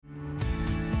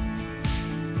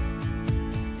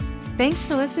Thanks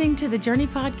for listening to the Journey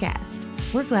Podcast.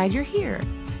 We're glad you're here.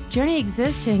 Journey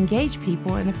exists to engage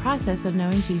people in the process of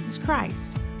knowing Jesus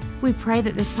Christ. We pray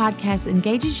that this podcast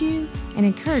engages you and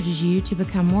encourages you to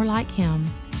become more like Him.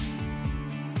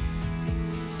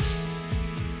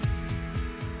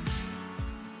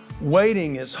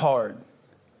 Waiting is hard.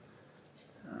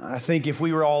 I think if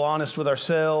we were all honest with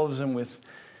ourselves and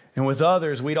with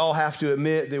others, we'd all have to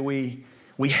admit that we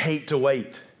hate to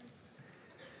wait.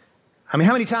 I mean,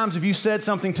 how many times have you said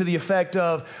something to the effect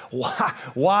of,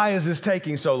 why is this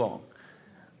taking so long?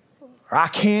 Or, I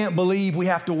can't believe we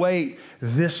have to wait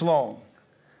this long.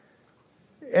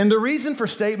 And the reason for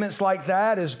statements like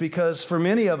that is because for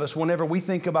many of us, whenever we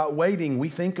think about waiting, we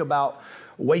think about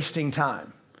wasting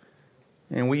time.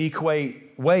 And we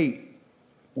equate wait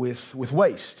with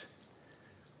waste.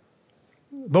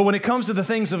 But when it comes to the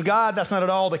things of God, that's not at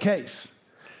all the case.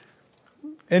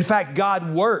 In fact,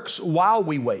 God works while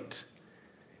we wait.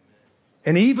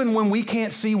 And even when we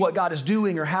can't see what God is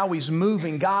doing or how He's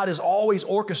moving, God is always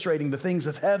orchestrating the things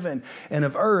of heaven and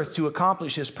of earth to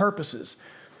accomplish His purposes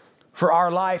for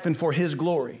our life and for His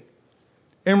glory.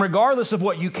 And regardless of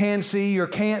what you can see or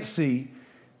can't see,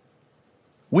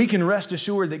 we can rest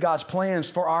assured that God's plans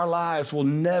for our lives will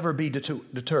never be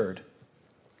deterred.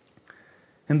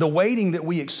 And the waiting that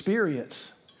we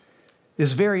experience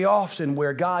is very often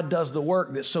where God does the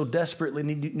work that so desperately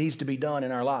needs to be done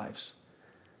in our lives.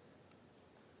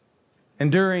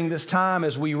 And during this time,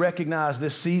 as we recognize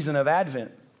this season of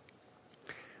Advent,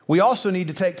 we also need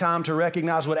to take time to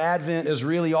recognize what Advent is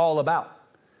really all about.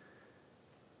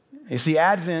 You see,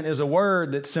 Advent is a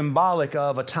word that's symbolic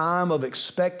of a time of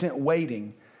expectant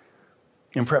waiting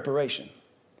and preparation.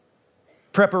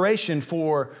 Preparation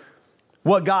for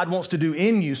what God wants to do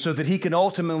in you so that He can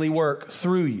ultimately work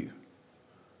through you.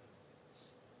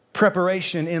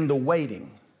 Preparation in the waiting.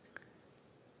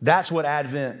 That's what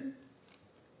Advent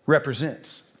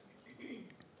represents.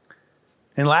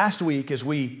 And last week, as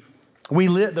we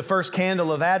lit the first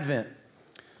candle of Advent,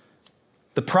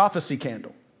 the prophecy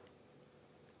candle,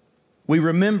 we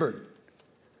remembered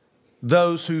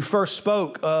those who first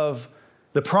spoke of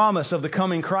the promise of the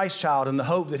coming Christ child and the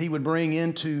hope that He would bring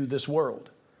into this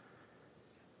world.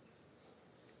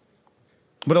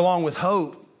 But along with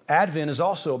hope, Advent is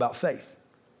also about faith.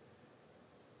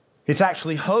 It's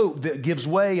actually hope that gives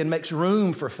way and makes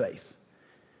room for faith.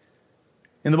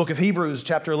 In the book of Hebrews,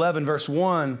 chapter 11, verse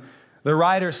 1, the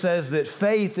writer says that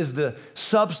faith is the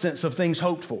substance of things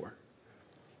hoped for.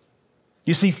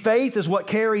 You see, faith is what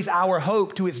carries our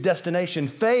hope to its destination.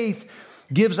 Faith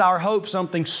gives our hope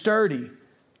something sturdy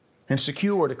and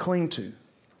secure to cling to.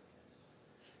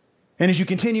 And as you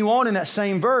continue on in that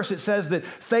same verse, it says that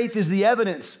faith is the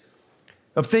evidence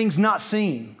of things not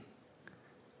seen.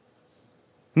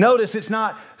 Notice it's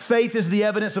not faith is the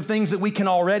evidence of things that we can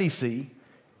already see,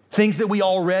 things that we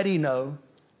already know.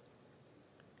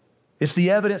 It's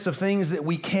the evidence of things that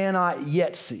we cannot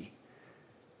yet see,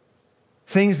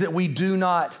 things that we do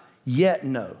not yet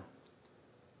know.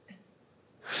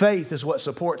 Faith is what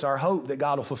supports our hope that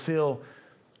God will fulfill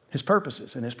His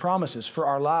purposes and His promises for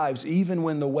our lives, even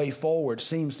when the way forward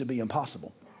seems to be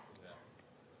impossible.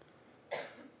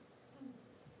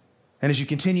 And as you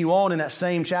continue on in that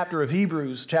same chapter of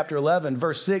Hebrews, chapter 11,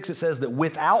 verse 6, it says that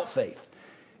without faith,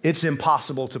 it's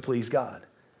impossible to please God.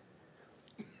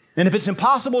 And if it's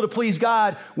impossible to please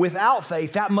God without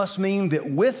faith, that must mean that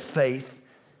with faith,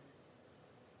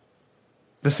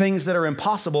 the things that are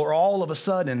impossible are all of a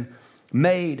sudden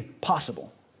made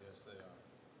possible. Yes,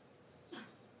 they are.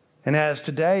 And as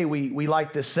today we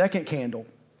light this second candle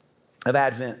of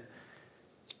Advent,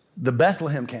 the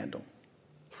Bethlehem candle,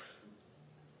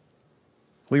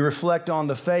 we reflect on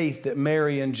the faith that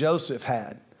Mary and Joseph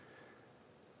had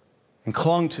and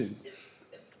clung to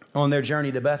on their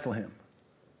journey to Bethlehem.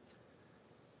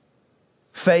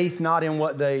 Faith not in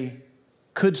what they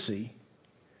could see,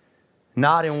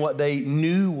 not in what they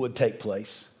knew would take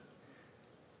place,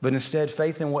 but instead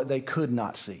faith in what they could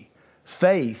not see.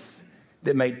 Faith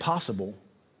that made possible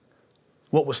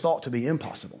what was thought to be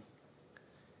impossible.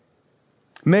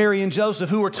 Mary and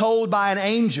Joseph, who were told by an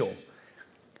angel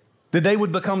that they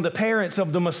would become the parents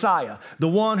of the Messiah, the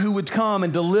one who would come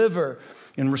and deliver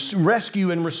and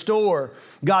rescue and restore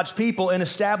God's people and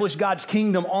establish God's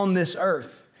kingdom on this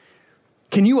earth.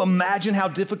 Can you imagine how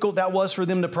difficult that was for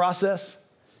them to process?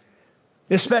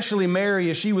 Especially Mary,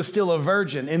 as she was still a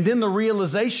virgin. And then the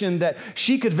realization that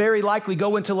she could very likely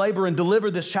go into labor and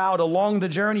deliver this child along the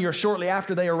journey or shortly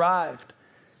after they arrived.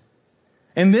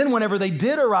 And then whenever they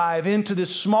did arrive into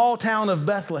this small town of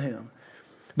Bethlehem,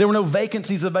 there were no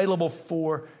vacancies available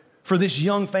for this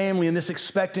young family and this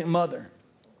expectant mother.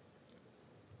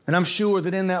 And I'm sure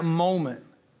that in that moment,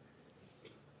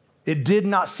 it did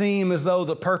not seem as though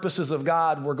the purposes of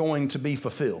God were going to be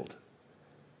fulfilled.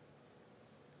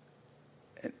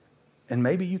 And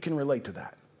maybe you can relate to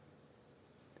that.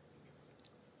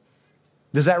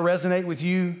 Does that resonate with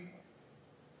you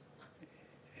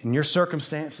in your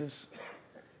circumstances,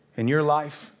 in your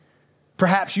life?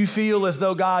 Perhaps you feel as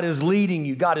though God is leading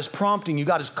you, God is prompting you,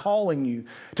 God is calling you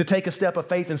to take a step of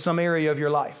faith in some area of your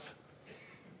life.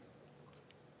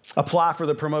 Apply for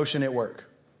the promotion at work.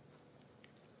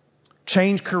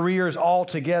 Change careers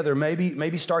altogether.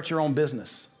 Maybe start your own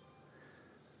business.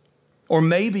 Or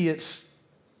maybe it's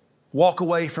walk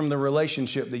away from the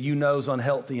relationship that you know is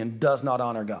unhealthy and does not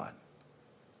honor God.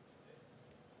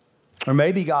 Or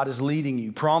maybe God is leading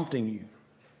you, prompting you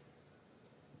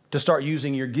to start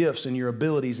using your gifts and your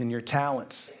abilities and your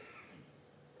talents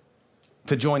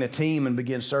to join a team and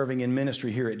begin serving in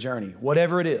ministry here at Journey.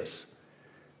 Whatever it is,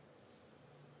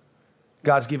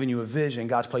 God's given you a vision.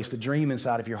 God's placed a dream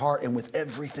inside of your heart, and with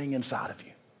everything inside of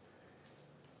you,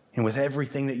 and with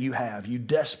everything that you have, you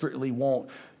desperately want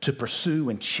to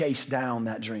pursue and chase down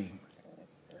that dream.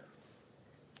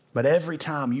 But every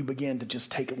time you begin to just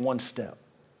take it one step,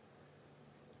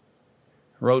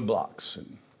 roadblocks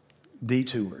and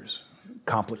detours,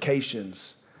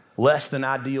 complications, less than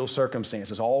ideal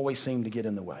circumstances always seem to get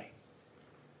in the way.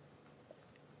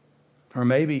 Or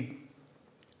maybe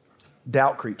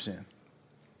doubt creeps in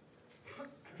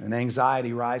and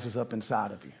anxiety rises up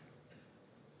inside of you.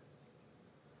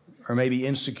 Or maybe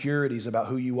insecurities about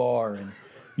who you are and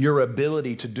your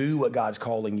ability to do what God's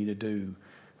calling you to do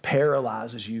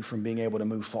paralyzes you from being able to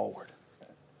move forward.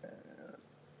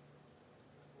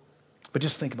 But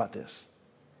just think about this.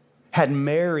 Had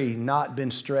Mary not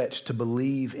been stretched to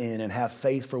believe in and have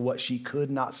faith for what she could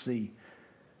not see,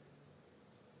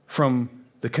 from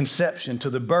the conception to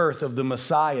the birth of the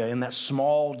Messiah in that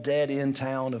small dead-end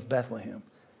town of Bethlehem,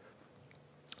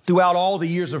 throughout all the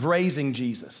years of raising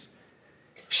Jesus,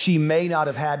 she may not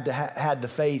have had the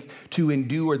faith to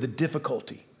endure the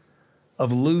difficulty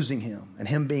of losing him and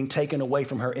him being taken away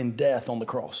from her in death on the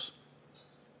cross.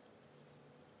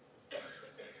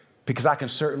 Because I can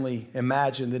certainly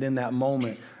imagine that in that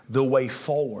moment, the way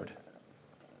forward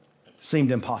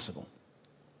seemed impossible.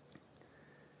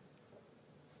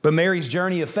 But Mary's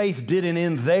journey of faith didn't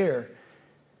end there.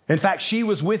 In fact, she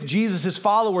was with Jesus'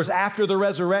 followers after the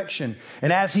resurrection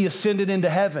and as he ascended into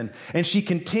heaven. And she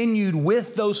continued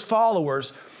with those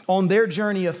followers on their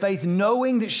journey of faith,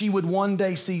 knowing that she would one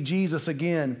day see Jesus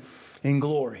again in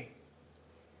glory.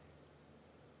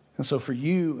 And so for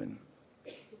you and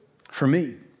for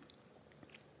me,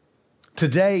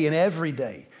 today and every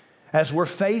day, as we're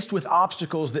faced with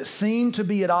obstacles that seem to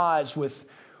be at odds with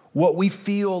what we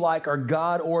feel like are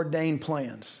God-ordained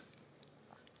plans,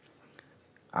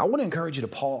 I want to encourage you to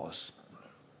pause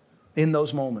in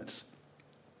those moments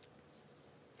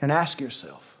and ask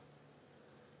yourself,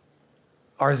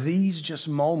 are these just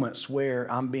moments where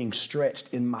I'm being stretched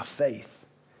in my faith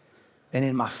and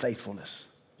in my faithfulness?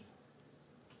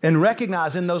 And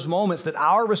recognize in those moments that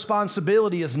our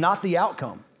responsibility is not the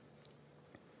outcome.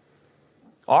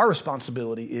 Our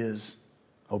responsibility is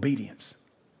obedience.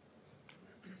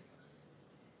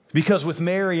 Because with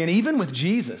Mary and even with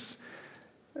Jesus,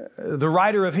 the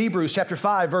writer of Hebrews chapter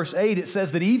 5 verse 8, it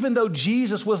says that even though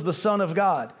Jesus was the Son of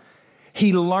God,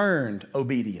 he learned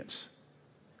obedience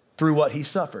through what he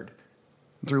suffered,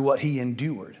 through what he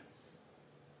endured.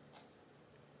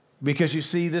 Because you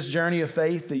see, this journey of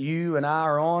faith that you and I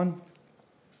are on,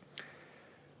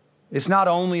 it's not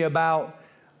only about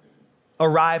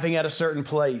arriving at a certain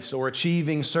place or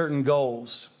achieving certain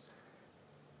goals.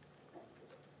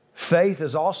 Faith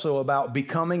is also about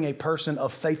becoming a person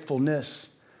of faithfulness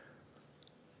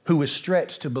who is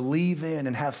stretched to believe in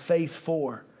and have faith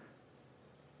for,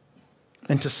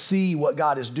 and to see what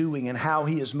God is doing and how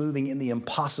he is moving in the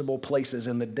impossible places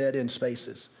and the dead-end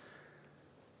spaces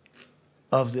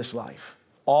of this life,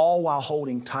 all while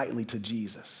holding tightly to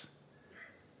Jesus,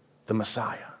 the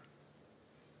Messiah,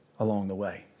 along the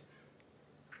way.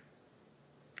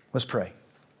 Let's pray.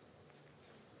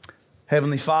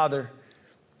 Heavenly Father,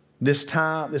 this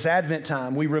Advent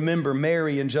time, we remember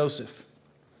Mary and Joseph,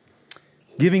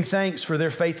 giving thanks for their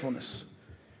faithfulness,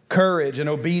 courage, and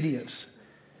obedience,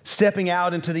 stepping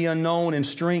out into the unknown in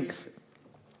strength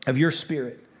of your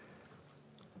Spirit,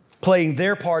 playing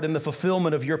their part in the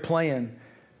fulfillment of your plan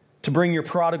to bring your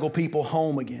prodigal people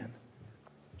home again.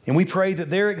 And we pray that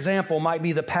their example might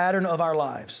be the pattern of our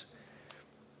lives,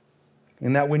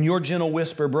 and that when your gentle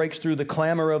whisper breaks through the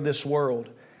clamor of this world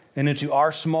and into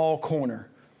our small corner,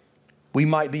 we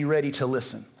might be ready to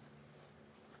listen.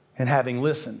 And having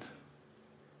listened,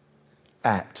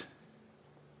 act.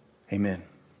 Amen.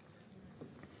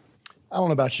 I don't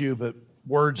know about you, but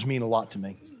words mean a lot to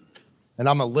me. And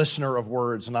I'm a listener of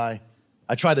words, and I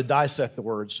try to dissect the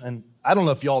words. And I don't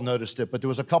know if y'all noticed it, but there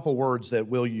was a couple words that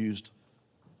Will used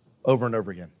over and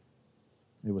over again.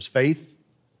 It was faith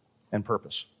and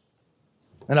purpose.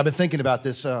 And I've been thinking about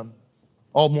this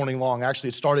all morning long. Actually,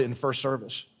 it started in first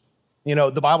service. You know,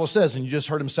 the Bible says, and you just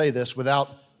heard him say this,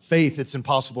 without faith, it's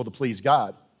impossible to please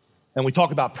God. And we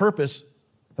talk about purpose.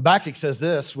 Habakkuk says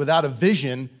this, without a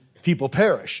vision, people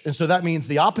perish. And so that means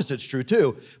the opposite's true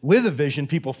too. With a vision,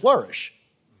 people flourish.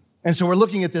 And so we're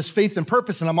looking at this faith and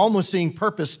purpose, and I'm almost seeing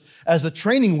purpose as the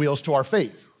training wheels to our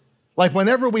faith. Like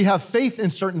whenever we have faith in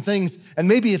certain things, and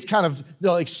maybe it's kind of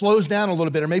like slows down a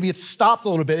little bit, or maybe it's stopped a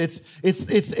little bit,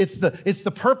 it's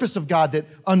the purpose of God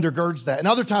that undergirds that. And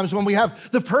other times when we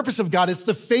have the purpose of God, it's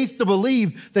the faith to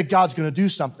believe that God's going to do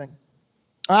something.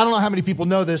 I don't know how many people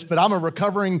know this, but I'm a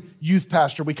recovering youth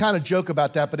pastor. We kind of joke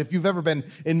about that, but if you've ever been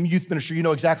in youth ministry, you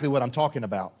know exactly what I'm talking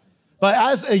about. But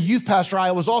as a youth pastor,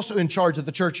 I was also in charge of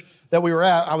the church that we were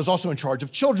at. I was also in charge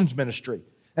of children's ministry.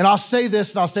 And I'll say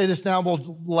this, and I'll say this now,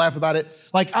 we'll laugh about it.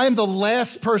 Like, I am the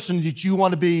last person that you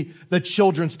want to be the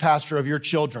children's pastor of your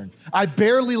children. I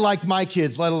barely liked my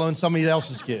kids, let alone somebody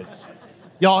else's kids.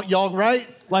 Y'all, right?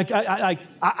 Like,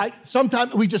 I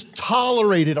sometimes we just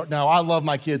tolerate it. Now, I love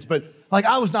my kids, but like,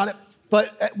 I was not,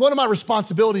 but one of my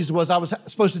responsibilities was I was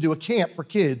supposed to do a camp for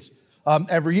kids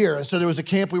every year. And so there was a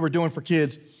camp we were doing for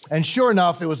kids. And sure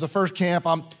enough, it was the first camp.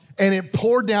 And it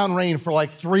poured down rain for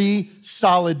like 3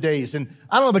 solid days. And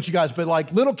I don't know about you guys, but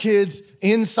like little kids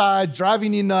inside,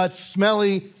 driving you nuts,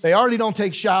 smelly. They already don't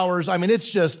take showers. I mean,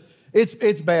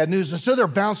 it's bad news. And so they're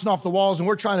bouncing off the walls, and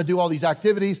we're trying to do all these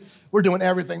activities. We're doing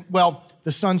everything. Well,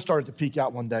 the sun started to peek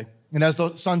out one day. And as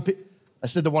the sun, I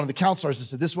said to one of the counselors, I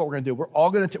said, this is what we're going to do. We're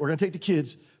going to take the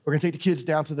kids. We're going to take the kids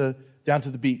down to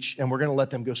the beach, and we're going to let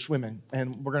them go swimming.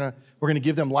 And we're going to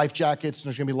give them life jackets, and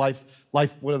there's going to be life,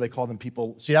 what do they call them,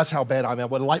 people? See, that's how bad I'm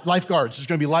at. Lifeguards. There's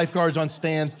going to be lifeguards on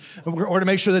stands, and we're going to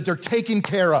make sure that they're taken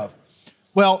care of.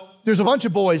 Well, there's a bunch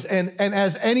of boys, and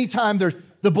as any time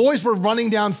the boys were running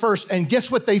down first, and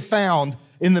guess what they found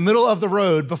in the middle of the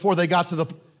road before they got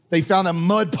they found a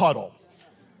mud puddle.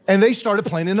 And they started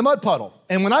playing in the mud puddle.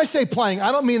 And when I say playing,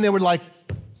 I don't mean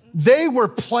they were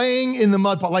playing in the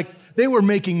mud puddle. Like, they were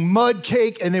making mud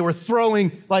cake, and they were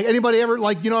throwing, like, anybody ever,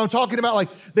 like, you know what I'm talking about? Like,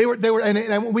 they were,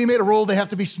 and we made a rule they have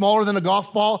to be smaller than a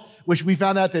golf ball, which we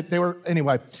found out that they were,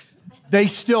 anyway, they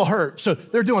still hurt. So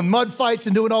they're doing mud fights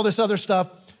and doing all this other stuff.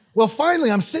 Well,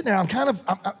 finally, I'm sitting there,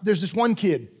 there's this one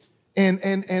kid,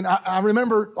 and I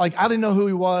remember, like, I didn't know who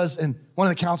he was, and one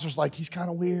of the counselors like, he's kind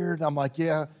of weird. And I'm like,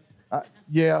 yeah.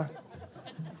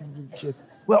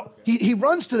 Well, he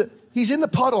runs he's in the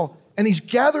puddle, and he's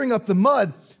gathering up the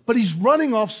mud, but he's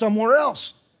running off somewhere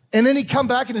else. And then he'd come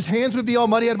back, and his hands would be all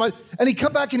muddy, and he'd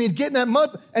come back, and he'd get in that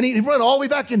mud, and he'd run all the way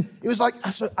back, and it was like,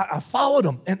 I followed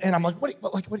him, and I'm like, what?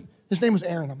 His name was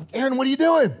Aaron. I'm like, Aaron, what are you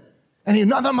doing? And he,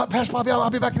 no, Pastor Bobby, I'll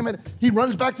be back in a minute. He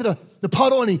runs back to the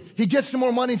puddle, and he gets some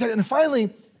more money, and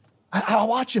finally, I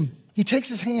watch him. He takes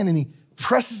his hand, and he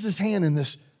presses his hand in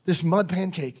this mud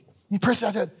pancake. He presses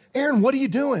out that, Aaron, what are you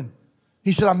doing?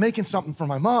 He said, I'm making something for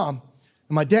my mom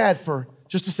and my dad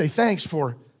just to say thanks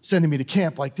for sending me to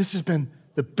camp. Like, this has been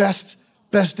the best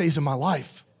days of my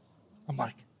life. I'm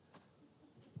like,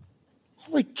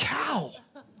 holy cow.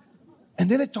 And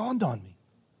then it dawned on me.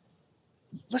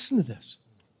 Listen to this.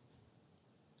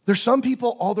 There's some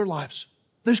people all their lives,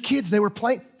 those kids, they were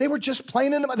just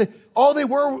playing in the mud.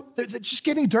 They're just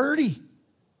getting dirty.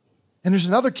 And there's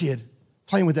another kid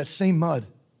playing with that same mud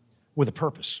with a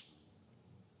purpose.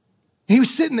 He was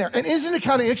sitting there. And isn't it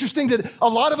kind of interesting that a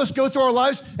lot of us go through our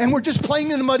lives and we're just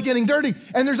playing in the mud, getting dirty.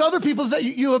 And there's other people that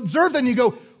you observe them and you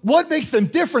go, what makes them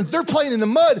different? They're playing in the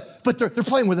mud, but they're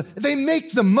playing with it. They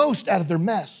make the most out of their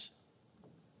mess.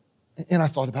 And I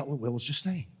thought about what Will was just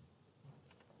saying.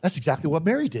 That's exactly what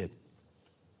Mary did.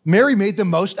 Mary made the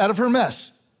most out of her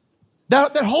mess.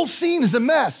 That whole scene is a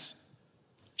mess.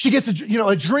 She gets a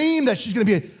dream that she's going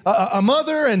to be a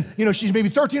mother, and she's maybe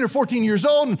 13 or 14 years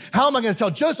old. And how am I going to tell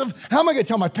Joseph? How am I going to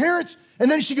tell my parents? And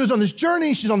then she goes on this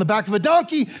journey. She's on the back of a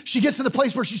donkey. She gets to the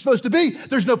place where she's supposed to be.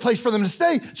 There's no place for them to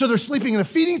stay, so they're sleeping in a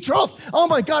feeding trough. Oh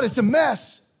my God, it's a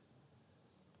mess.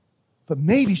 But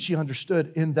maybe she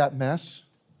understood in that mess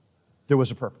there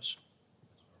was a purpose.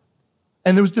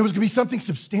 And there was going to be something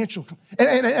substantial.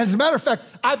 And as a matter of fact,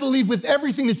 I believe with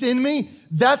everything that's in me,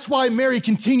 that's why Mary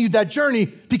continued that journey,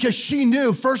 because she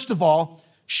knew, first of all,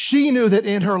 that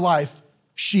in her life,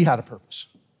 she had a purpose.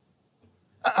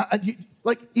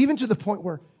 Like, even to the point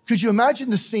where, could you imagine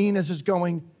the scene as it's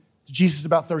going, Jesus is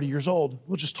about 30 years old.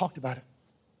 We'll just talked about it.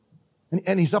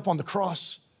 And he's up on the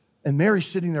cross, and Mary's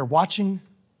sitting there watching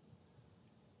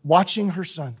her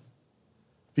son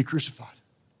be crucified.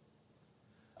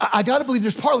 I got to believe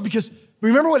there's partly because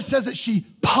remember what it says, that she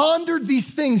pondered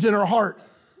these things in her heart.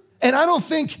 And I don't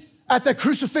think at that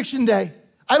crucifixion day,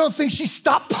 I don't think she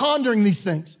stopped pondering these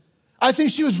things. I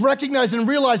think she was recognizing and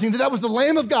realizing that that was the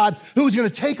Lamb of God who was going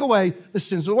to take away the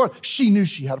sins of the world. She knew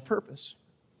she had a purpose.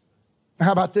 And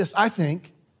how about this? I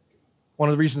think one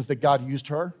of the reasons that God used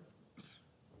her,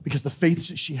 because the faith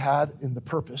that she had in the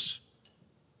purpose,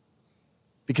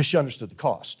 because she understood the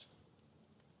cost.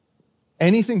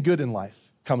 Anything good in life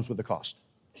comes with a cost.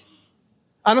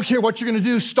 I don't care what you're going to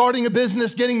do, starting a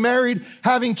business, getting married,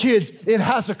 having kids, it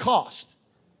has a cost.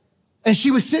 And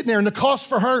she was sitting there, and the cost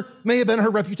for her may have been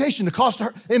her reputation. The cost to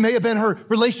her, it may have been her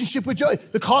relationship with Joey.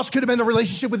 The cost could have been the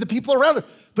relationship with the people around her,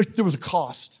 but there was a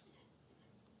cost.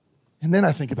 And then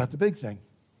I think about the big thing.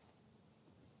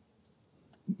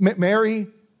 Mary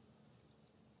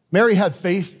had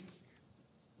faith.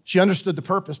 She understood the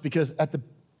purpose because at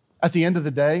the end of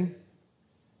the day,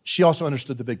 she also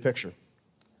understood the big picture.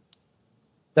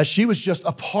 That she was just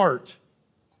a part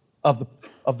of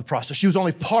the process. She was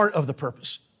only part of the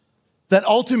purpose. That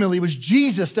ultimately it was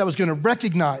Jesus that was going to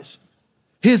recognize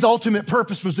his ultimate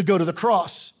purpose was to go to the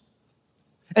cross.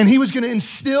 And he was going to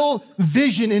instill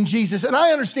vision in Jesus. And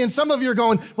I understand some of you are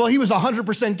going, well, he was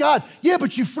 100% God. Yeah,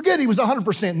 but you forget he was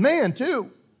 100% man too.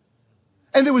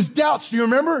 And there was doubts. Do you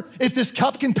remember? If this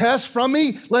cup can pass from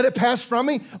me, let it pass from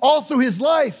me. All through his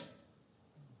life.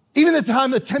 Even at the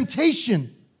time of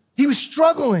temptation, he was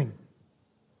struggling.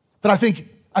 But I think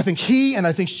he and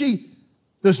I think she,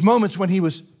 those moments when he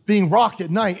was being rocked at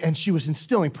night and she was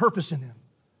instilling purpose in him.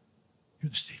 You're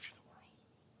the Savior of the world.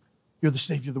 You're the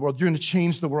Savior of the world. You're going to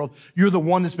change the world. You're the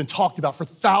one that's been talked about for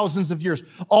thousands of years.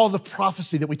 All the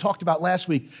prophecy that we talked about last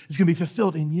week is going to be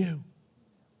fulfilled in you.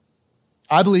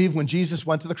 I believe when Jesus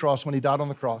went to the cross, when he died on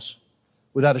the cross,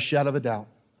 without a shadow of a doubt,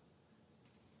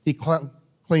 he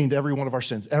cleaned every one of our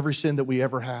sins, every sin that we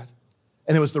ever had.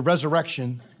 And it was the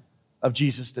resurrection of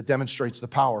Jesus that demonstrates the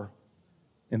power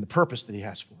and the purpose that he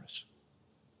has for us.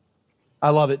 I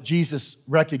love it. Jesus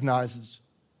recognizes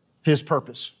his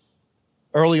purpose.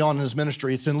 Early on in his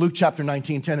ministry, it's in Luke chapter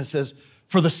 19:10, it says,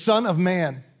 "For the Son of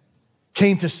Man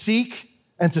came to seek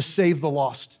and to save the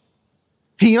lost."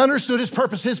 He understood his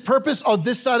purpose. His purpose on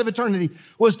this side of eternity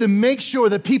was to make sure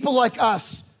that people like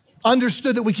us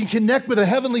understood that we can connect with a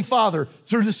heavenly Father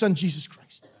through the Son, Jesus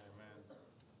Christ. Amen.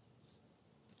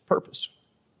 Purpose.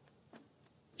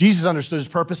 Jesus understood his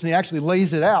purpose, and he actually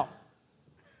lays it out.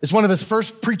 It's one of his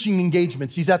first preaching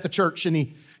engagements. He's at the church,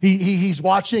 and he's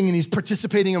watching, and he's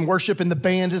participating in worship, and the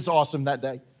band is awesome that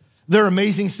day. They're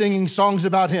amazing, singing songs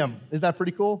about him. Isn't that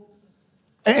pretty cool?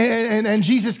 And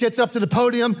Jesus gets up to the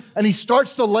podium, and he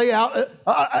starts to lay out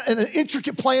an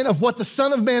intricate plan of what the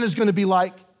Son of Man is going to be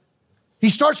like.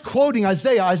 He starts quoting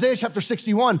Isaiah chapter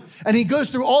 61, and he goes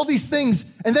through all these things,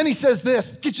 and then he says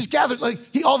this, just gathered,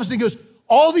 all of a sudden he goes,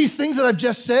 all these things that I've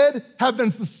just said have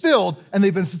been fulfilled, and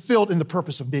they've been fulfilled in the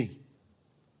purpose of me.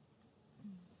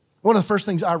 One of the first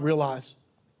things I realized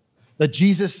that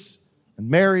Jesus and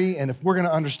Mary, and if we're going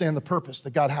to understand the purpose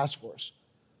that God has for us,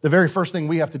 the very first thing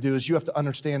we have to do is you have to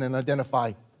understand and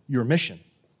identify your mission.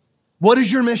 What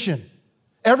is your mission?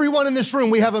 Everyone in this room,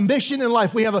 we have a mission in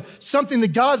life. We have something that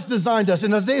God's designed us.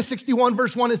 In Isaiah 61,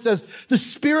 verse 1, it says, "The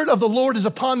Spirit of the Lord is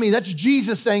upon me." That's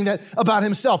Jesus saying that about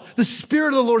himself. The Spirit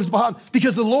of the Lord is upon me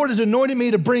because the Lord has anointed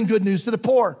me to bring good news to the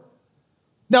poor.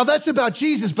 Now, that's about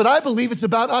Jesus, but I believe it's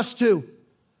about us too.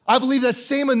 I believe that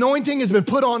same anointing has been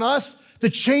put on us to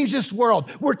change this world.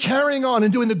 We're carrying on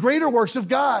and doing the greater works of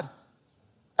God.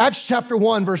 Acts chapter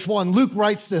 1, verse 1, Luke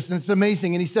writes this, and it's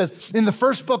amazing. And he says, in the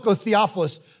first book of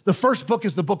Theophilus, the first book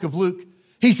is the book of Luke.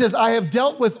 He says, "I have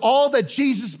dealt with all that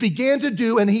Jesus began to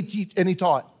do and he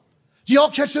taught." Do y'all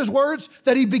catch those words?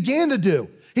 That he began to do.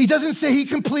 He doesn't say he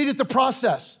completed the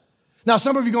process. Now,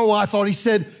 some of you go, well, I thought he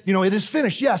said, it is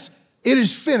finished. Yes, it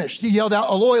is finished. He yelled out,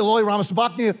 "Eloi, Eloi, lama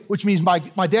sabachthani," which means, my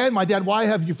dad, why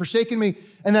have you forsaken me?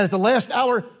 And then at the last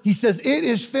hour, he says, "It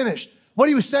is finished." What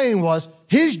he was saying was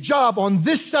his job on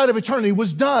this side of eternity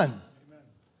was done. Amen.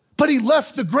 But he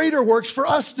left the greater works for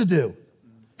us to do.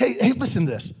 Hey, listen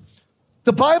to this.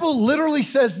 The Bible literally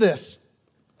says this,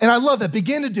 and I love that.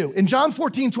 Begin to do. In John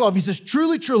 14:12, he says,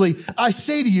 "Truly, truly, I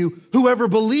say to you, whoever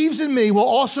believes in me will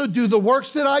also do the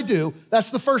works that I do." That's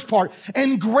the first part.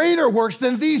 "And greater works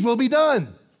than these will be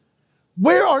done."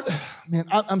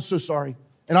 I'm so sorry.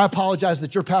 And I apologize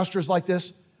that your pastor is like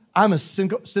this. I'm as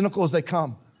cynical as they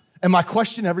come. And my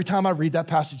question every time I read that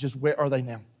passage is, where are they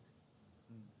now?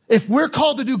 If we're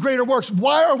called to do greater works,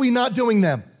 why are we not doing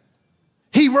them?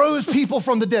 He rose people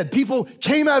from the dead. People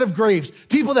came out of graves.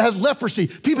 People that had leprosy.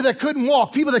 People that couldn't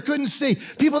walk. People that couldn't see.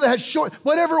 People that had short,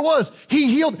 whatever it was, he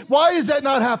healed. Why is that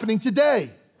not happening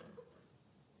today?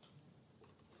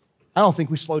 I don't think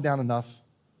we slow down enough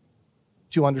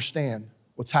to understand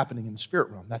what's happening in the spirit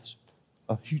realm. That's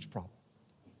a huge problem.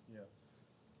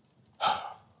 Yeah.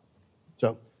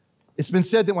 So it's been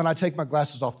said that when I take my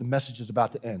glasses off, the message is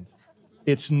about to end.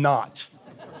 It's not.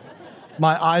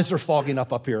 My eyes are fogging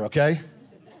up here, okay?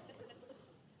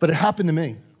 But it happened to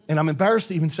me, and I'm embarrassed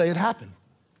to even say it happened.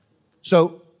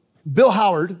 So Bill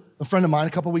Howard, a friend of mine,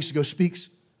 a couple weeks ago speaks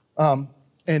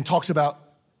and talks about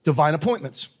divine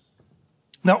appointments.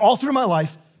 Now, all through my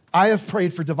life, I have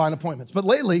prayed for divine appointments, but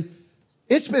lately,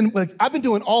 it's been like I've been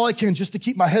doing all I can just to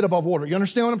keep my head above water. You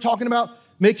understand what I'm talking about?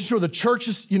 Making sure the church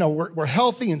is, we're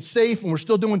healthy and safe, and we're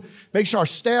still making sure our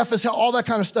staff is healthy, all that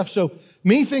kind of stuff. So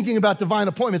me thinking about divine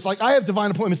appointments, like I have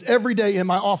divine appointments every day in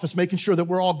my office, making sure that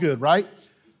we're all good, right?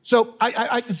 So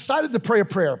I decided to pray a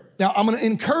prayer. Now, I'm going to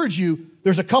encourage you.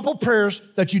 There's a couple prayers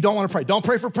that you don't want to pray. Don't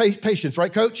pray for patience,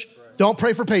 right, Coach? Right. Don't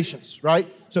pray for patience, right?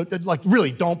 So,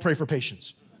 really, don't pray for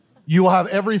patience. You will have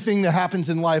everything that happens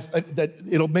in life that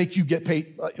it'll make you get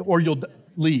paid or you'll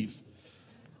leave.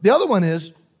 The other one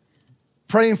is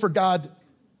praying for God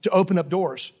to open up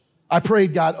doors. I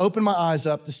prayed, God, open my eyes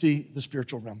up to see the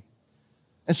spiritual realm.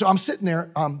 And so I'm sitting there.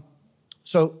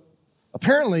 So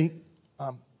apparently,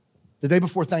 the day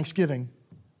before Thanksgiving,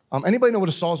 anybody know what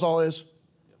a Sawzall is?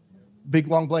 Big,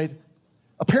 long blade?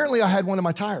 Apparently, I had one in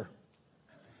my tire.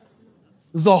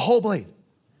 The whole blade.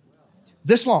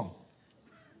 This long.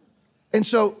 And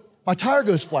so my tire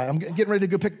goes flat. I'm getting ready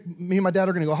to go me and my dad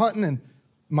are going to go hunting, and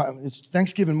it's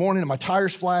Thanksgiving morning, and my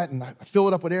tire's flat, and I fill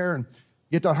it up with air and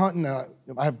get done hunting. And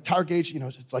I have a tire gauge,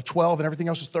 it's like 12, and everything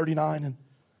else is 39. And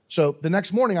so the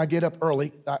next morning, I get up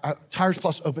early. Tires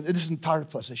Plus open. It isn't Tires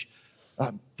Plus issue.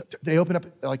 They open up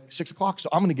at like 6 o'clock, so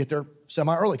I'm going to get there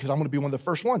semi-early because I'm going to be one of the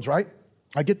first ones, right?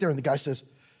 I get there, and the guy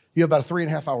says, you have about a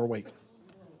 3.5-hour wait.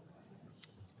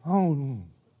 Oh,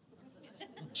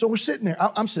 so we're sitting there.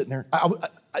 I'm sitting there. I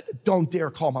don't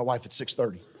dare call my wife at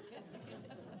 6:30.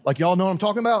 Like, y'all know what I'm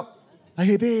talking about? Like,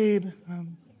 hey, babe,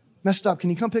 messed up. Can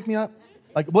you come pick me up?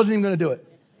 Like, wasn't even going to do it.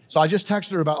 So I just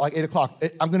texted her about like 8 o'clock.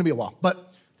 I'm going to be a while. But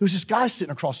there was this guy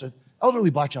sitting across an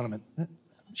elderly black gentleman. I'm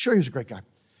sure he was a great guy.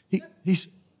 He's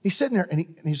sitting there, and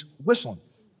he's whistling.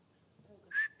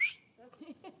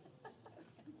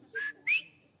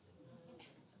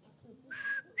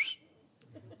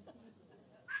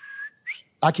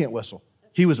 I can't whistle.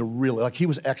 He was he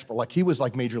was expert. He was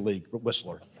like major league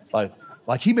whistler.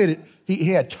 Like he made it, he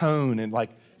had tone and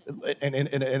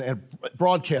and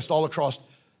broadcast all across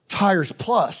Tires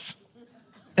Plus.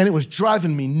 And it was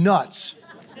driving me nuts.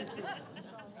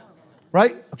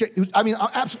 Right? Okay,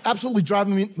 absolutely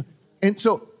driving me. And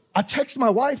so I texted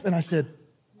my wife and I said,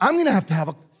 I'm going to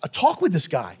have a talk with this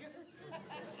guy.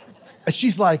 And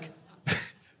she's like,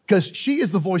 because she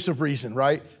is the voice of reason,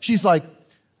 right? She's like,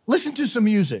 listen to some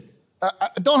music. I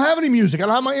don't have any music. I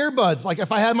don't have my earbuds. Like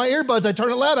if I had my earbuds, I'd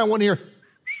turn it loud. I want to hear.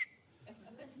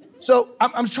 So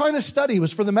I'm trying to study. It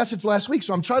was for the message last week.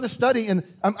 So I'm trying to study, and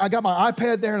I got my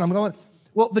iPad there, and I'm going,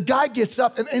 well, the guy gets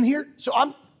up, and here, so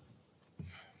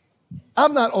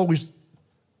I'm not always,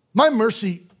 my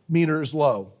mercy meter is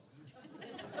low.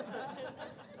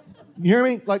 You hear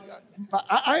me? Like,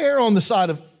 I err on the side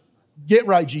of get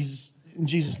right, Jesus, in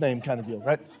Jesus' name kind of deal,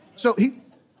 right? So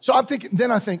I'm thinking,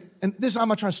 then I think, and this, I'm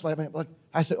not trying to slap him, like,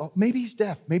 I said, oh, maybe he's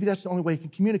deaf. Maybe that's the only way he can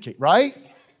communicate, right?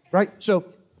 Right? So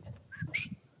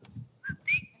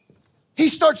he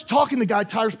starts talking to the guy,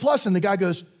 Tires Plus, and the guy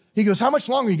goes, how much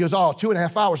longer? He goes,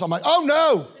 2.5 hours. I'm like, oh,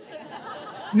 no.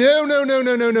 No.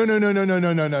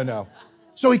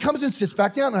 So he comes and sits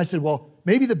back down, and I said, well,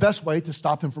 maybe the best way to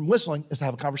stop him from whistling is to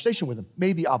have a conversation with him.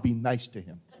 Maybe I'll be nice to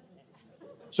him.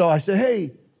 So I said,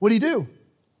 hey, what do you do?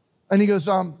 And he goes,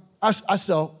 I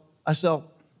sell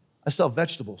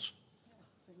vegetables.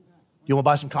 You want to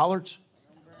buy some collards?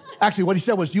 Actually, what he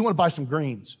said was, do you want to buy some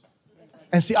greens?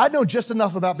 And see, I know just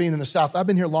enough about being in the South. I've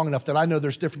been here long enough that I know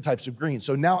there's different types of greens.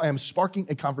 So now I am sparking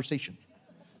a conversation.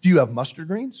 Do you have mustard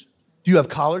greens? Do you have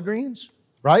collard greens?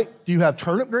 Right? Do you have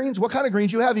turnip greens? What kind of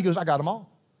greens you have? He goes, I got them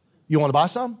all. You want to buy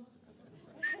some?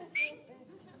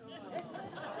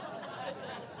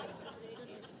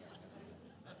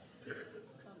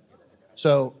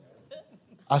 So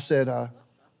I said, I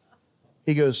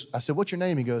said, what's your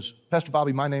name? He goes, Pastor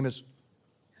Bobby, my name is.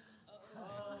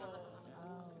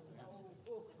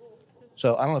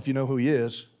 So I don't know if you know who he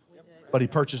is, but he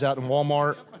purchased out in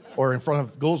Walmart or in front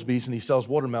of Goolsby's, and he sells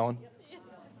watermelon.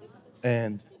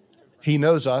 And he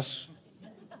knows us.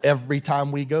 Every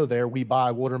time we go there, we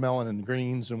buy watermelon and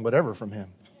greens and whatever from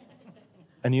him.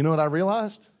 And you know what I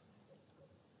realized?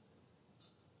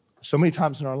 So many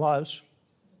times in our lives,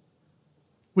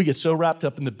 we get so wrapped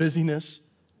up in the busyness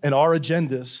and our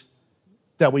agendas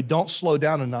that we don't slow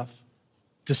down enough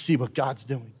to see what God's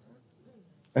doing.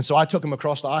 And so I took him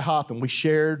across to IHOP and we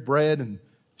shared bread and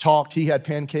talked. He had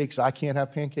pancakes. I can't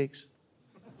have pancakes.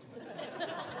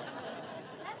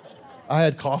 I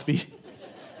had coffee.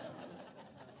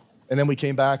 And then we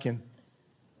came back and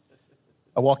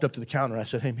I walked up to the counter and I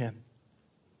said, hey man,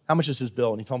 how much is his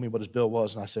bill? And he told me what his bill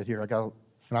was. And I said, here, can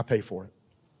I pay for it?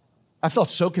 I felt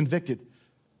so convicted.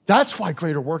 That's why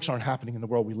greater works aren't happening in the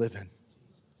world we live in.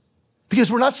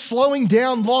 Because we're not slowing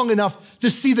down long enough to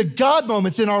see the God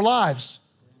moments in our lives.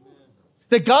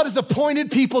 That God has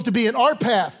appointed people to be in our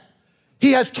path.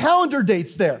 He has calendar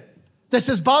dates there that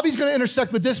says Bobby's going to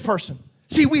intersect with this person.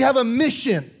 See, we have a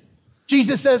mission.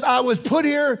 Jesus says, I was put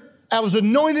here, I was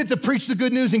anointed to preach the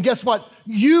good news, and guess what?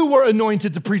 You were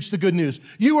anointed to preach the good news.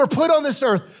 You were put on this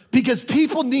earth because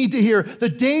people need to hear the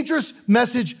dangerous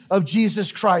message of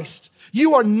Jesus Christ.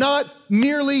 You are not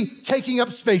merely taking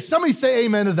up space. Somebody say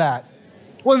amen to that.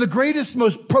 One of the greatest,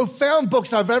 most profound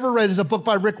books I've ever read is a book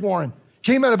by Rick Warren.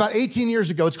 Came out about 18 years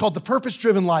ago. It's called The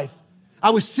Purpose-Driven Life.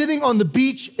 I was sitting on the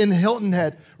beach in Hilton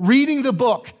Head reading the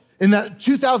book in that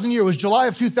 2000 year. It was July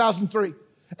of 2003.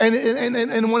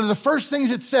 And one of the first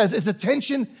things it says is a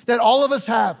tension that all of us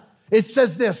have. It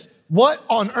says this: what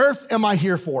on earth am I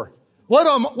here for?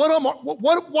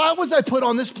 Why was I put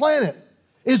on this planet?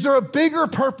 Is there a bigger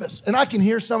purpose? And I can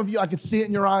hear some of you, I can see it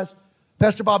in your eyes.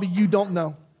 Pastor Bobby, you don't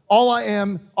know. All I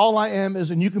am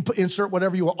is, and you can insert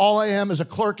whatever you want. All I am is a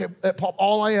clerk at Pulp.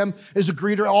 All I am is a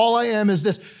greeter. All I am is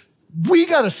this. We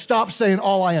got to stop saying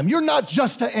all I am. You're not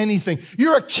just to anything.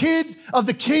 You're a kid of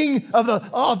the King of the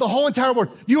whole entire world.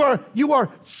 You are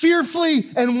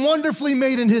fearfully and wonderfully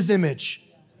made in his image.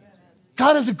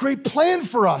 God has a great plan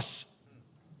for us.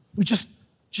 We just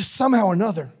somehow or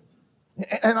another.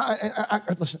 And I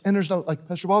listen, and there's no, like,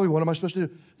 Pastor Bobby, what am I supposed to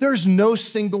do? There's no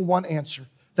single one answer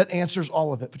that answers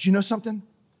all of it. But you know something?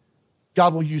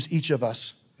 God will use each of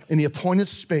us in the appointed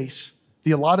space,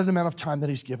 the allotted amount of time that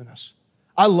he's given us.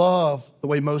 I love the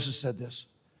way Moses said this.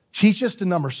 Teach us to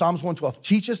number, Psalms 112,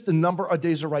 teach us the number of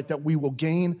days aright that we will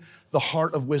gain the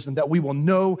heart of wisdom, that we will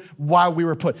know why we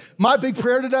were put. My big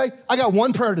prayer today, I got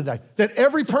one prayer today, that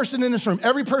every person in this room,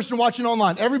 every person watching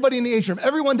online, everybody in the atrium,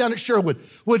 everyone down at Sherwood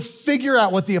would figure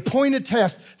out what the appointed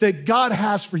task that God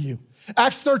has for you.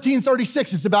 Acts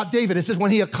 13:36, it's about David. It says,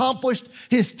 when he accomplished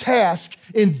his task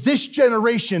in this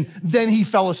generation, then he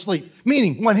fell asleep.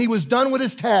 Meaning, when he was done with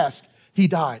his task, he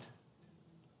died.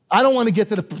 I don't want to get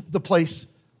to the place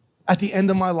at the end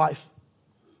of my life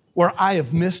where I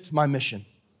have missed my mission,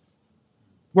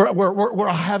 where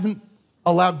I haven't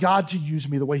allowed God to use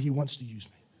me the way he wants to use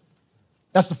me.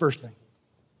 That's the first thing,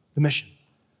 the mission.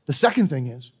 The second thing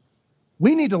is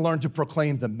we need to learn to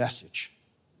proclaim the message.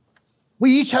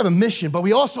 We each have a mission, but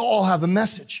we also all have a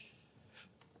message.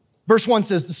 Verse 1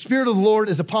 says, the Spirit of the Lord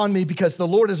is upon me because the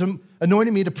Lord has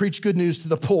anointed me to preach good news to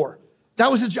the poor.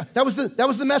 That was his job. That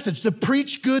was the message, to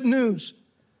preach good news.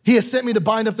 He has sent me to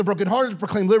bind up the brokenhearted, to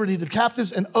proclaim liberty to the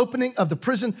captives, and opening of the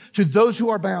prison to those who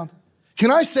are bound.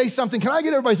 Can I say something? Can I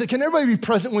get everybody to say, can everybody be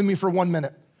present with me for 1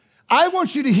 minute? I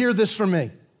want you to hear this from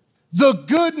me. The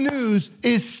good news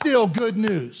is still good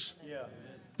news.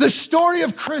 The story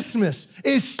of Christmas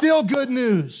is still good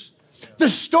news. The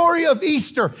story of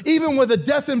Easter, even with a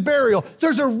death and burial,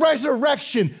 there's a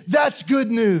resurrection. That's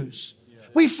good news.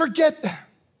 We forget that.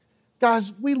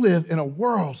 Guys, we live in a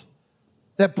world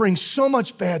that brings so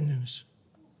much bad news.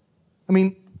 I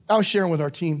mean, I was sharing with our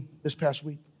team this past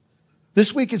week.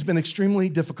 This week has been extremely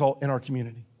difficult in our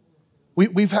community.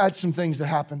 We've had some things that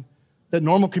happen that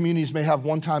normal communities may have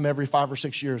one time every 5 or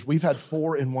 6 years. We've had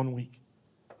 4 in 1 week.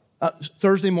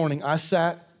 Thursday morning, I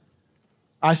sat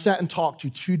and talked to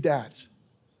 2 dads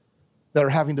that are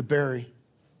having to bury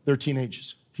their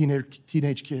teenage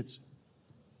kids.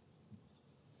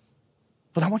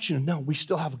 But I want you to know we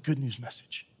still have a good news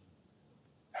message.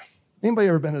 Anybody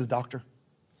ever been to the doctor?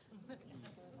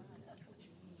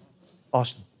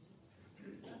 Austin.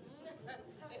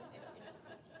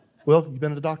 Will, you been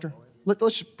to the doctor?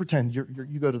 Let's pretend you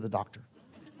go to the doctor.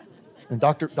 And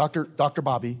Dr.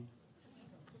 Bobby,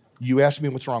 you ask me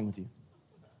what's wrong with you.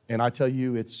 And I tell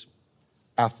you it's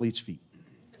athlete's feet.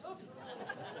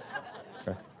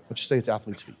 Okay, let's just say it's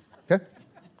athlete's feet, okay?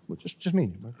 Well, just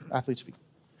me, athlete's feet.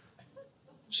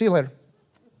 See you later.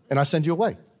 And I send you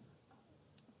away.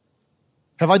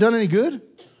 Have I done any good?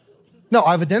 No,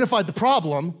 I've identified the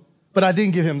problem, but I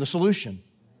didn't give him the solution.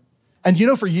 And you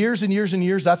know, for years and years and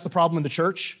years, that's the problem in the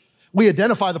church. We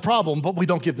identify the problem, but we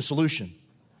don't give the solution.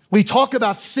 We talk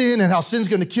about sin and how sin's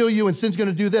gonna kill you and sin's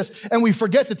gonna do this, and we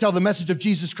forget to tell the message of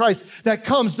Jesus Christ that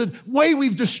comes the way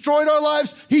we've destroyed our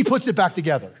lives, he puts it back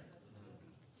together.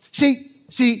 See,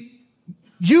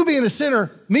 you being a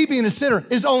sinner, me being a sinner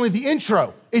is only the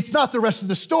intro. It's not the rest of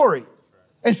the story.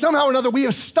 And somehow or another, we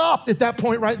have stopped at that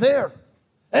point right there.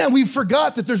 And we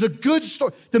forgot that there's a good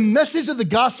story. The message of the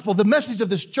gospel, the message of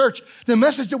this church, the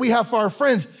message that we have for our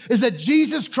friends is that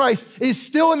Jesus Christ is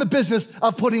still in the business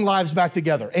of putting lives back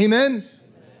together. Amen?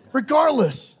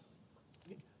 Regardless.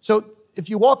 So if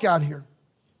you walk out here,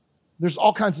 there's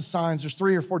all kinds of signs. There's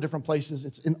 3 or 4 different places.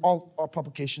 It's in all our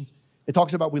publications. It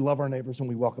talks about we love our neighbors and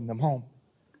we welcome them home.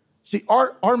 See,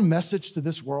 our message to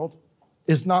this world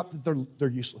is not that they're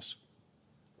useless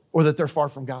or that they're far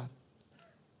from God.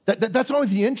 That's only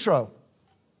the intro.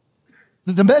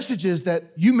 The message is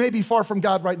that you may be far from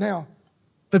God right now,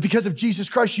 but because of Jesus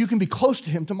Christ, you can be close to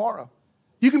him tomorrow.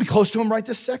 You can be close to him right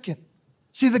this second.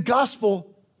 See, the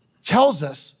gospel tells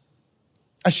us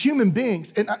as human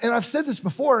beings, and I've said this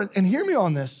before, and hear me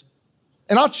on this,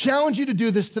 and I'll challenge you to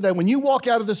do this today. When you walk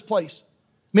out of this place,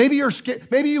 maybe you're scared,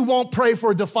 maybe you won't pray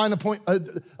for a divine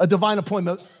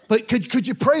appointment, but could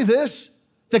you pray this?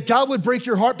 That God would break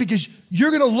your heart, because you're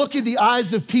gonna look in the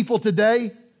eyes of people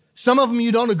today. Some of them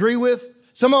you don't agree with.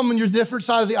 Some of them on your different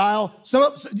side of the aisle. Some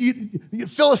of you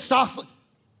philosophically,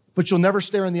 but you'll never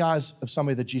stare in the eyes of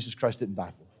somebody that Jesus Christ didn't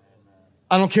die for.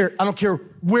 I don't care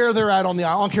where they're at on the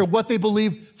aisle. I don't care what they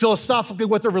believe philosophically,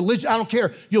 what their religion, I don't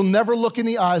care. You'll never look in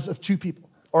the eyes of 2 people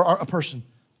or a person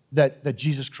that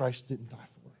Jesus Christ didn't die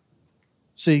for.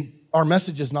 See, our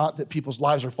message is not that people's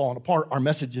lives are falling apart. Our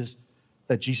message is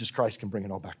that Jesus Christ can bring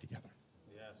it all back together.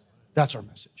 Yes. That's our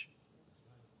message.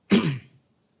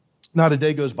 Not a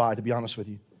day goes by, to be honest with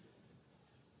you,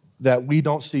 that we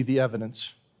don't see the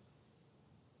evidence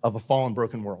of a fallen,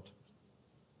 broken world.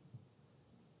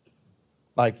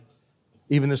 Like,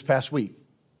 even this past week,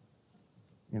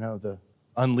 you know, the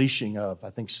unleashing of, I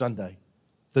think Sunday,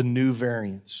 the new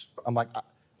variants. I'm like,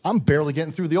 I'm barely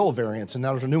getting through the old variants, and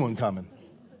now there's a new one coming.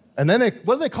 And then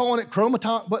what are they calling it?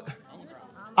 Chromaton? What?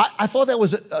 I thought that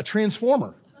was a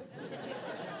transformer.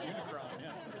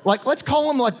 Like, let's call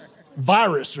them like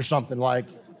virus or something like.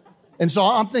 And so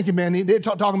I'm thinking, man, they're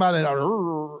talking about it.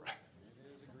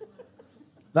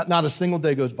 Not a single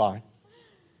day goes by.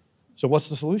 So what's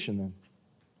the solution then?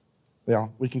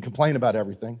 Well, we can complain about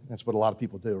everything. That's what a lot of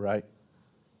people do, right?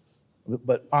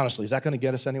 But honestly, is that going to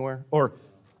get us anywhere? Or,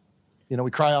 you know,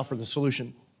 we cry out for the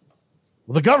solution.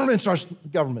 Well, the government's our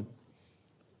government.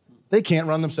 They can't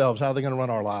run themselves. How are they going to run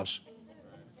our lives?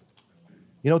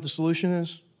 You know what the solution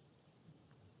is?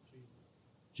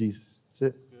 Jesus. That's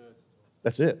it.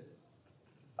 That's it.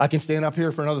 I can stand up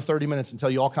here for another 30 minutes and tell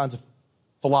you all kinds of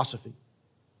philosophy.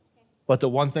 But the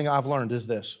one thing I've learned is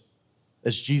this,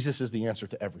 is Jesus is the answer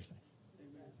to everything.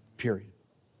 Period.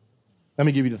 Let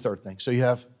me give you the third thing. So you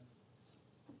have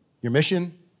your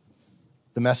mission,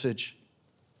 the message,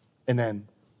 and then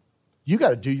you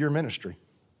got to do your ministry.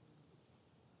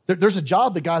 There's a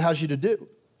job that God has you to do.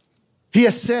 He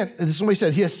has sent, and this is what he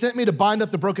said, he has sent me to bind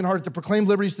up the brokenhearted, to proclaim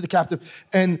liberties to the captive,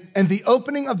 and the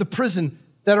opening of the prison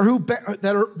that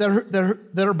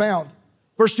are bound.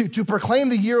 Verse 2, to proclaim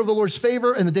the year of the Lord's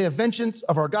favor and the day of vengeance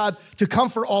of our God, to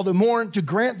comfort all that mourn, to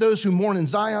grant those who mourn in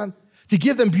Zion, to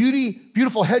give them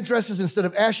beautiful headdresses instead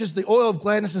of ashes, the oil of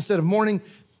gladness instead of mourning,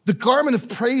 the garment of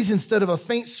praise instead of a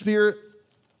faint spirit,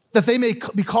 that they may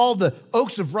be called the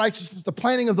oaks of righteousness, the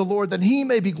planting of the Lord, that he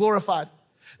may be glorified.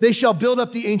 They shall build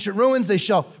up the ancient ruins. They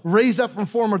shall raise up from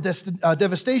former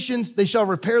devastations. They shall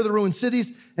repair the ruined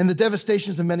cities and the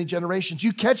devastations of many generations.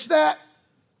 You catch that?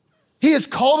 He has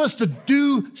called us to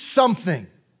do something.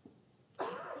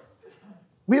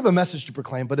 We have a message to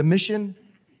proclaim, but a mission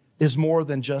is more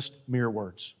than just mere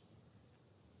words.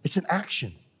 It's an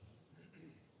action.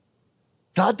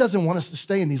 God doesn't want us to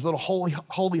stay in these little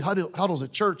holy huddles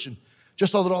at church and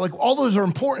just all those are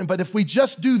important, but if we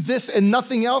just do this and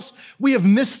nothing else, we have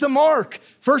missed the mark.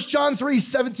 1 John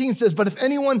 3:17 says, but if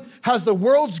anyone has the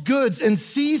world's goods and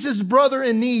sees his brother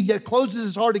in need, yet closes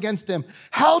his heart against him,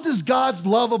 how does God's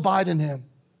love abide in him?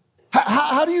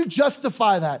 How do you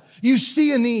justify that? You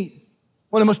see a need.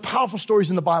 One of the most powerful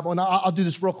stories in the Bible, and I'll do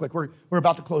this real quick. We're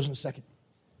about to close in a second.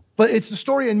 But it's the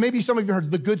story, and maybe some of you heard,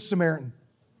 the Good Samaritan.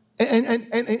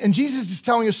 And Jesus is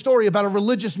telling a story about a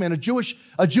religious man, a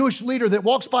Jewish leader that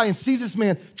walks by and sees this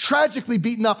man tragically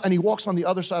beaten up, and he walks on the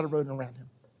other side of the road and around him.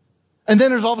 And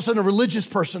then there's all of a sudden a religious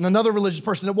person, another religious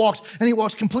person that walks, and he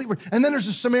walks completely. And then there's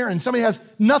a Samaritan, somebody has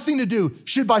nothing to do,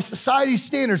 should by society's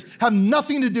standards have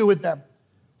nothing to do with them.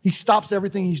 He stops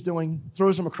everything he's doing,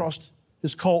 throws him across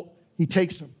his colt. He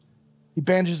takes him. He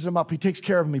bandages him up. He takes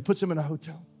care of him. He puts him in a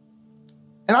hotel.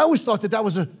 And I always thought that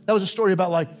was a story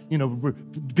about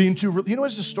being too, you know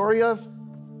what it's a story of?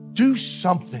 Do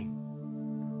something.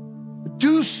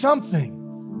 Do something.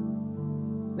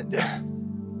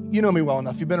 You know me well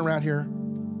enough. You've been around here.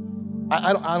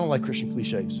 I don't like Christian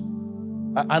cliches.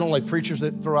 I don't like preachers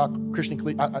that throw out Christian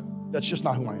cliches. That's just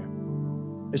not who I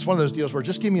am. It's one of those deals where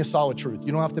just give me a solid truth.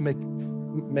 You don't have to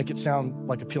make it sound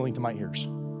like appealing to my ears.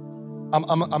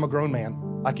 I'm a grown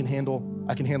man. I can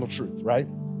handle truth, right?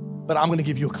 But I'm going to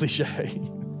give you a cliche.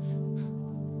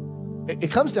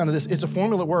 It comes down to this. It's a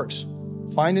formula that works.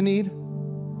 Find a need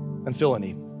and fill a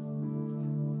need.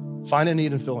 Find a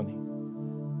need and fill a need.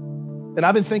 And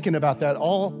I've been thinking about that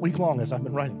all week long as I've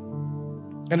been writing.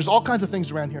 And there's all kinds of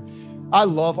things around here. I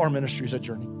love our ministries at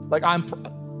Journey. Like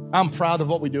I'm proud of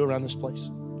what we do around this place.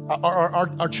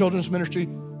 Our children's ministry,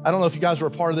 I don't know if you guys were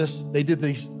a part of this. They did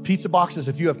these pizza boxes.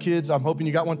 If you have kids, I'm hoping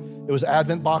you got one. It was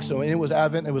Advent box. So it was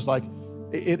Advent. It was like,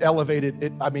 it elevated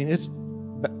it. I mean,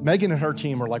 Megan and her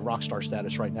team are like rock star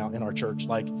status right now in our church.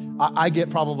 Like I get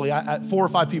probably 4 or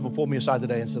 5 people pulled me aside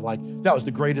today and said like, that was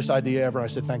the greatest idea ever. I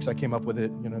said, thanks. I came up with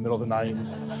it, in the middle of the night.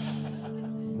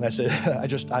 And I said,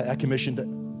 I commissioned it.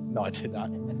 No, I did not.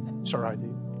 It's our idea.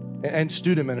 And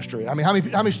student ministry. I mean, how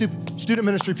many student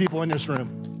ministry people in this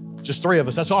room? Just 3 of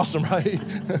us. That's awesome, right?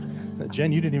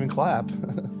 Jen, you didn't even clap.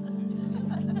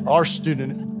 Our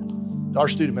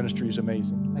student ministry is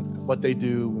amazing. What they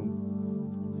do.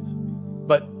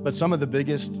 But some of the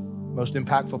biggest, most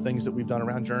impactful things that we've done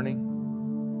around Journey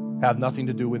have nothing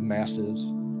to do with masses.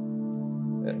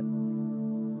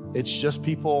 It's just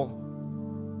people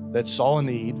that saw a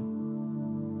need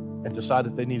and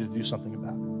decided they needed to do something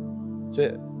about it. That's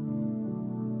it.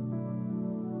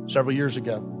 Several years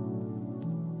ago,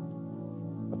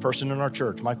 a person in our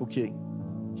church, Michael Key,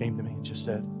 came to me and just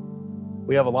said,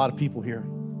 we have a lot of people here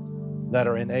that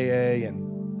are in AA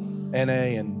and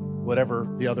NA and whatever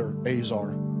the other A's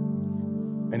are.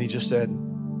 And he just said,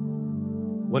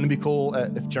 wouldn't it be cool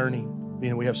if Journey,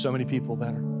 we have so many people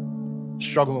that are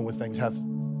struggling with things, have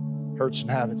hurts and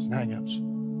habits and hang-ups.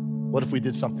 What if we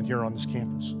did something here on this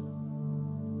campus?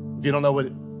 If you don't know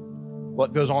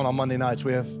what goes on Monday nights,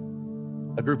 we have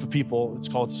a group of people. It's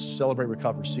called Celebrate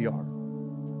Recovery, CR.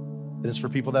 And it's for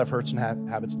people that have hurts and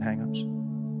habits and hang-ups.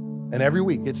 And every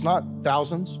week, it's not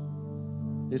thousands,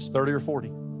 it's 30 or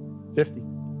 40, 50.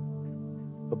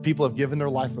 But people have given their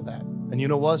life for that. And you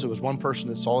know what? It was one person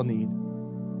that saw a need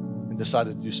and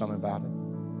decided to do something about it.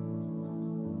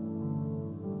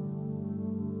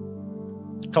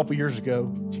 A couple years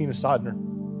ago, Tina Sodner,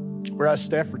 we're at a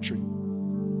staff retreat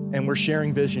and we're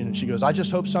sharing vision. And she goes, I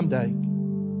just hope someday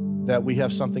that we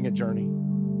have something at Journey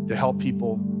to help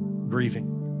people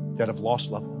grieving that have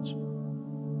lost loved ones.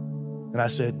 And I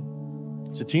said,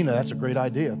 Tina, that's a great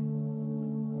idea.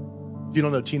 If you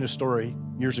don't know Tina's story,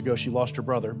 years ago, she lost her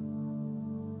brother.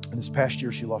 And this past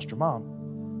year, she lost her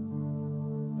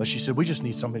mom. But she said, we just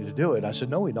need somebody to do it. I said,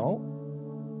 no, we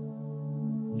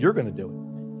don't. You're going to do it.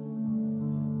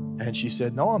 And she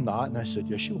said, no, I'm not. And I said,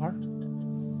 yes, you are.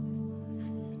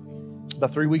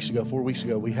 About 4 weeks ago,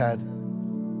 we had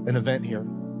an event here.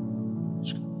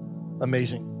 It's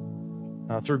amazing.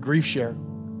 Through Grief Share.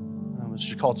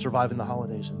 It's called Surviving the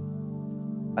Holidays.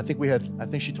 And I think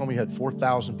she told me we had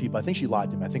 4,000 people. I think she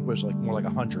lied to me. I think it was more like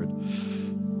 100.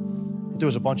 But there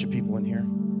was a bunch of people in here.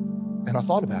 And I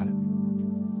thought about it.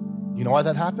 You know why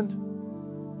that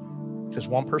happened? Because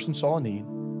one person saw a need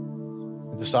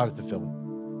and decided to fill it.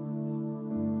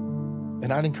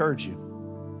 And I'd encourage you,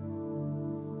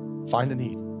 find a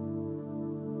need.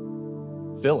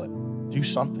 Fill it. Do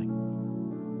something.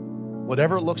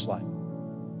 Whatever it looks like.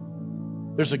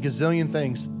 There's a gazillion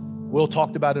things. Will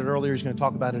talked about it earlier. He's going to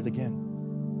talk about it again.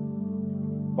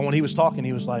 But when he was talking,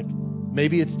 he was like,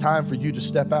 maybe it's time for you to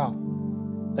step out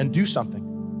and do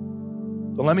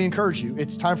something. But let me encourage you.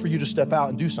 It's time for you to step out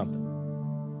and do something.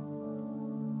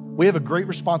 We have a great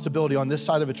responsibility on this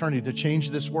side of eternity to change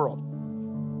this world.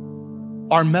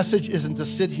 Our message isn't to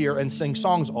sit here and sing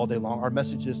songs all day long. Our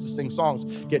message is to sing songs,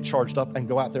 get charged up, and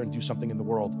go out there and do something in the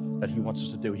world that he wants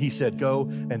us to do. He said, go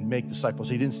and make disciples.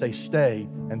 He didn't say stay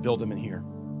and build them in here.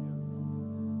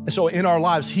 And so in our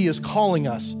lives, he is calling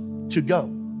us to go.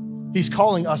 He's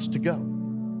calling us to go.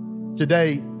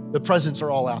 Today, the presents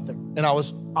are all out there. And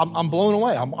I'm blown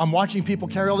away. I'm watching people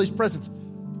carry all these presents.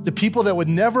 The people that would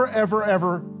never, ever,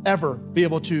 ever, ever be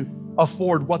able to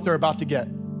afford what they're about to get.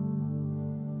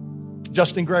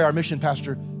 Justin Gray, our mission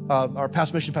pastor, our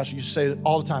past mission pastor, used to say it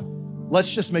all the time.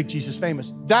 Let's just make Jesus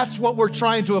famous. That's what we're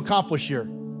trying to accomplish here.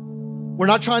 We're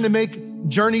not trying to make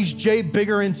Journey's J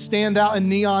bigger and stand out in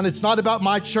neon. It's not about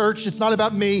my church. It's not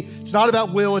about me. It's not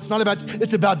about Will. It's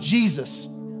about Jesus.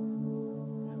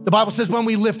 The Bible says when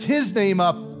we lift his name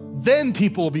up, then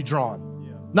people will be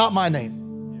drawn, not my name.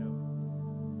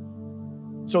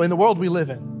 So in the world we live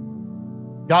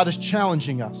in, God is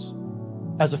challenging us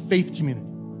as a faith community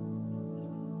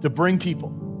to bring people,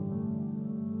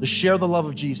 to share the love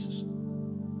of Jesus.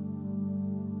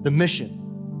 The mission.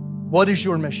 What is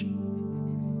your mission?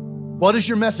 What is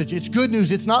your message? It's good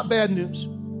news. It's not bad news.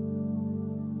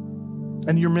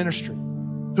 And your ministry.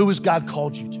 Who has God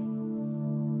called you to?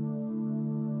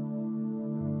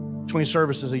 Between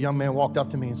services, a young man walked up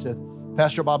to me and said,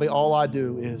 Pastor Bobby, all I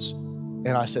do is, and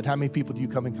I said, how many people do you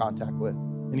come in contact with?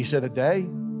 And he said, a day?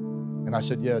 And I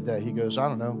said, yeah, a day. He goes, I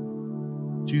don't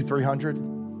know, 200, 300.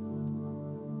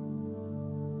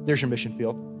 There's your mission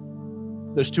field.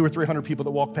 Those 200 or 300 people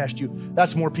that walk past you,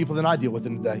 that's more people than I deal with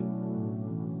in a day.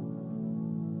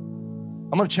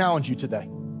 I'm going to challenge you today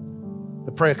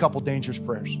to pray a couple dangerous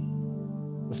prayers.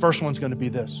 The first one's going to be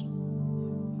this.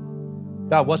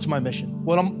 God, what's my mission?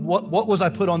 What was I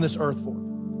put on this earth for?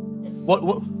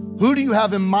 Who do you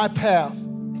have in my path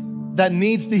that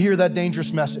needs to hear that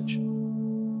dangerous message?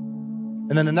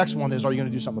 And then the next one is, are you going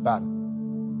to do something about it?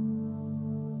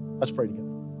 Let's pray together.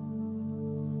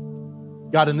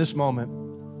 God, in this moment,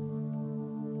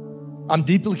 I'm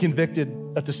deeply convicted.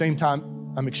 At the same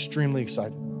time, I'm extremely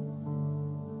excited.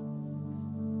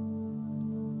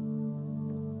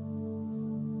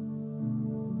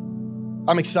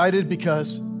 I'm excited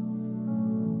because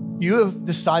you have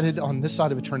decided on this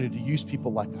side of eternity to use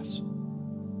people like us.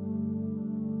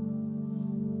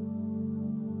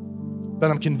 But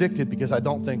I'm convicted because I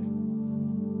don't think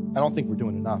we're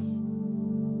doing enough.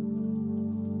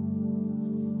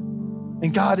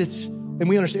 And God, and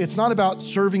we understand, it's not about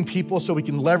serving people so we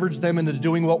can leverage them into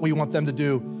doing what we want them to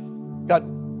do. God,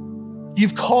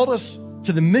 you've called us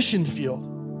to the mission field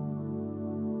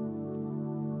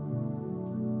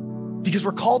because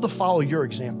we're called to follow your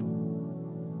example.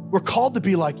 We're called to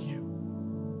be like you.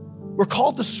 We're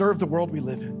called to serve the world we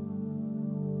live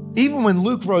in. Even when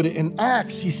Luke wrote it in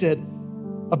Acts, he said,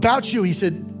 about you, he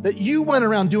said that you went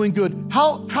around doing good.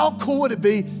 How cool would it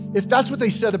be if that's what they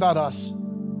said about us?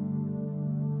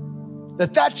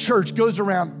 That church goes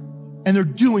around and they're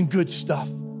doing good stuff.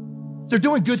 They're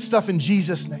doing good stuff in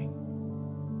Jesus' name.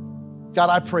 God,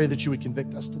 I pray that you would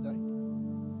convict us today.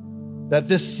 That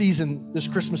this season, this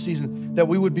Christmas season, that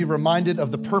we would be reminded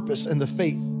of the purpose and the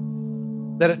faith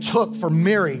that it took for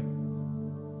Mary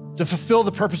to fulfill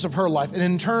the purpose of her life and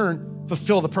in turn,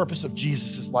 fulfill the purpose of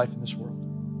Jesus' life in this world.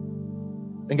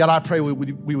 And God, I pray we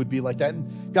would be like that.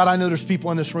 And God, I know there's people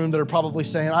in this room that are probably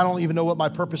saying, I don't even know what my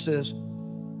purpose is.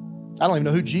 I don't even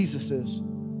know who Jesus is.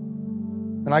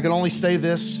 And I can only say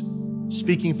this,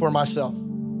 speaking for myself.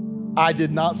 I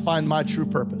did not find my true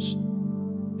purpose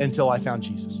until I found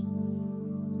Jesus.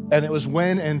 And it was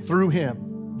when and through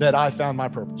him that I found my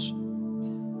purpose.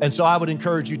 And so I would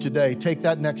encourage you today, take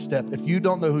that next step. If you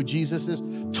don't know who Jesus is,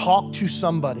 talk to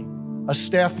somebody, a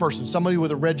staff person, somebody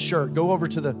with a red shirt. Go over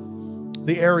to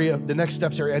the area, the next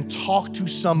steps area, and talk to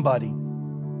somebody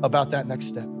about that next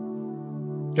step.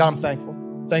 God, I'm thankful.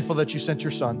 Thankful that you sent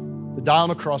your son to die on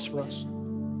the cross for us,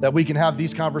 that we can have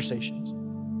these conversations.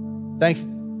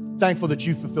 Thankful that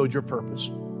you fulfilled your purpose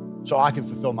so I can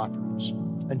fulfill my purpose.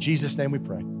 In Jesus' name we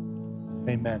pray.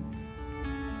 Amen.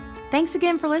 Thanks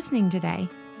again for listening today.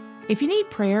 If you need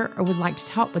prayer or would like to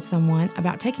talk with someone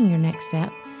about taking your next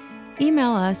step,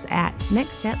 email us at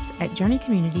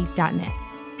nextsteps@journeycommunity.net.